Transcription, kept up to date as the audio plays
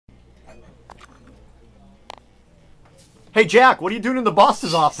Hey, Jack, what are you doing in the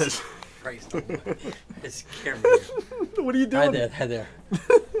boss's office? Christ, it's scared me. What are you doing? Hi there.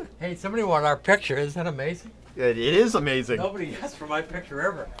 Hey, somebody wanted our picture. Isn't that amazing? It is amazing. Nobody asked for my picture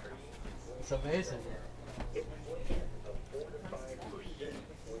ever. It's amazing.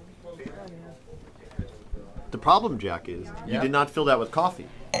 The problem, Jack, is you did not fill that with coffee.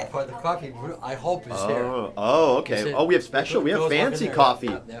 But the coffee, I hope, is here. Oh, okay. Oh, we have special. We have fancy coffee.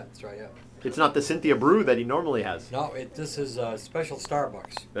 Yeah, that's right, yeah. It's not the Cynthia brew that he normally has. No, this is special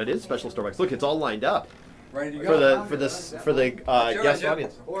Starbucks. That is special Starbucks. Look, it's all lined up. Ready to go. For the guest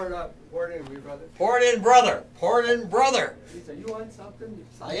audience. Pour it up. Pour it in, wee brother. Pour it in, brother. Pour it in, brother. Are you on something?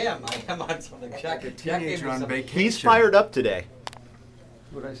 I am on something. Jack gave me Teenager on some. vacation. He's fired up today.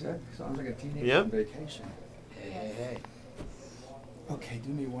 What I said? Sounds like a teenager Yep. on vacation. Hey. Okay, do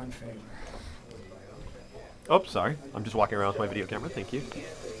me one favor. Oh, sorry. I'm just walking around with my video camera. Thank you.